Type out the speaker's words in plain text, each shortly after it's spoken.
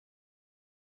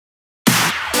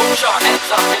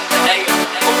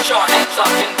Put your hands up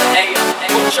in the air.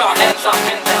 Put your hands up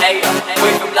in the air.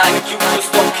 Wave them like you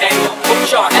just don't care.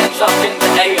 Put your hands up in the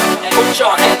air. Put your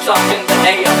hands up in the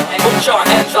air. Put your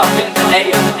hands up in the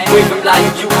air. Wave them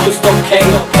like you just don't care.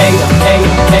 Hey, hey,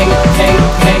 hey, hey,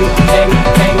 hey, hey,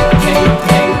 hey, hey,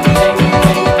 hey.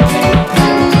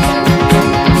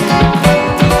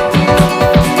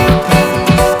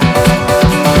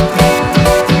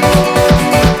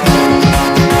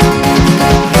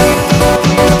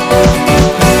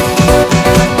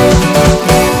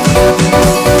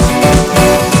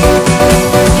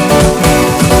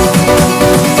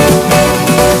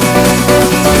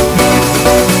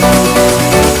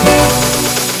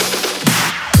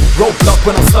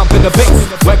 When I'm slumping the bass,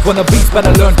 whack on the beats, better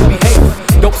learn to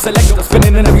behave. Dope selector,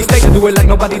 spinning in every state. I do it like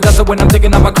nobody does it when I'm digging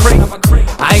out my crate.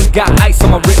 I ain't got ice on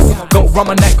my wrist, go run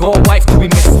my neck, all wife to be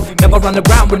missed. Never run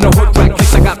around with no hood track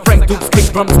kicks. I got Frank Duke's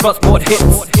kick drums, buzzboard hits.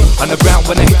 Underground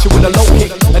when I hit you with a low kick,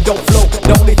 and don't flow,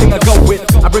 the only thing I go with.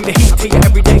 I bring the heat to your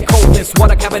everyday coldness.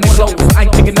 Water cabinet closed, I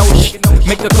ain't taking no shit.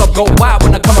 Make the club go wild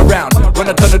when I come around. When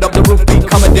I turn it up, the roof beat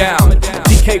coming down.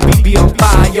 TKV be on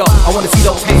fire, I wanna see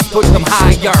those hands push them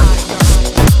higher.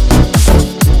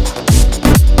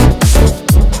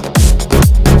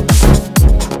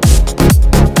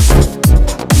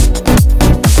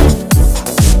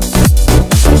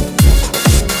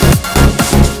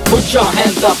 Put your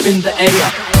hands up in the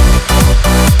air.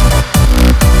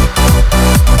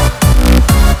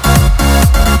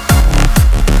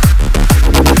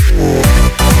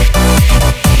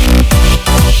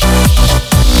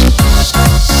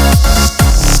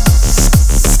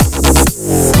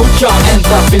 Put your hands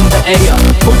up in the air.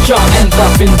 Put your hands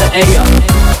up in the air.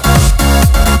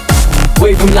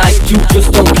 Wave them like you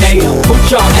just don't care.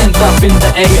 Put your hands up in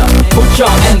the air. Put your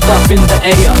hands up in the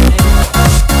air.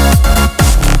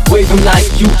 Wave them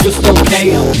like you just don't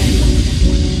care.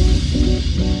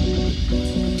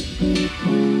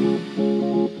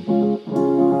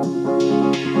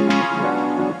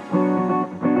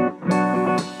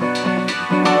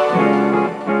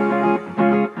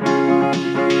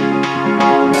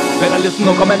 Listen,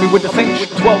 don't come at me with the same shit.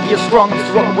 12 years strong,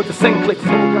 just rolling with the same clicks.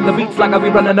 The beats like I be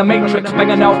running the Matrix,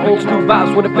 banging out old school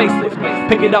vibes with a facelift.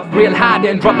 Pick it up real high,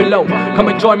 then drop it low. Come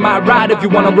and join my ride if you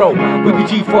wanna roll. We be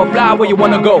U4Ya, where you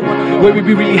wanna go. Where we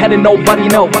be really heading, nobody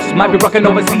knows. Might be rocking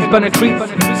overseas, burning trees.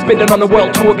 Spitting on the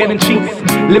world tour, getting cheats.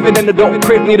 Living in the dope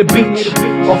crib near the beach,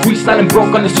 or freestyling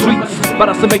broke on the streets. But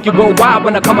I still make you go wild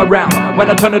when I come around. When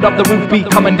I turn it up, the roof beat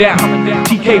coming down.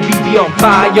 TKV be on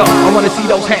fire, I wanna see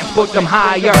those hands, put them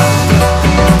higher.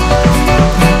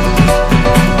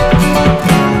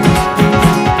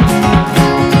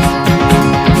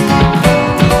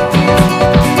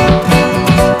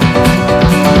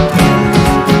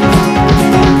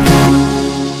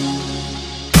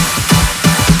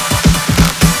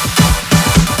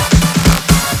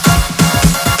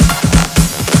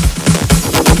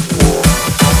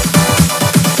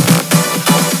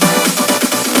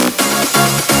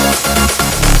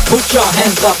 Put your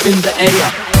hands up in the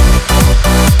air.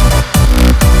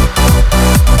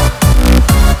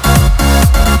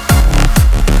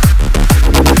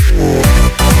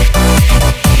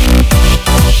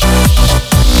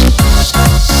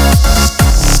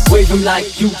 Wave them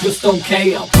like you just don't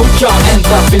care. Put your hands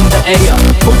up in the air.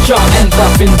 Put your hands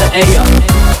up in the air.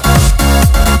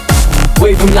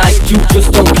 Wave them like you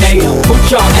just don't care.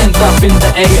 Put your hands up in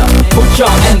the air. Put your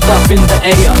hands up in the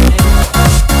air.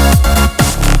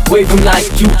 Wave them like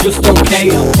you just don't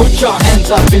care. Put your hands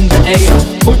up in the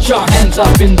air. Put your hands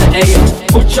up in the air.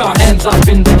 Put your hands up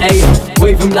in the air.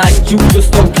 Wave them like you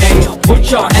just don't care.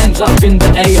 Put your hands up in the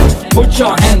air. Put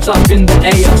your hands up in the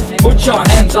air. Put your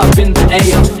hands up in the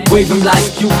air. Wave them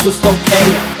like you just don't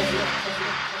care.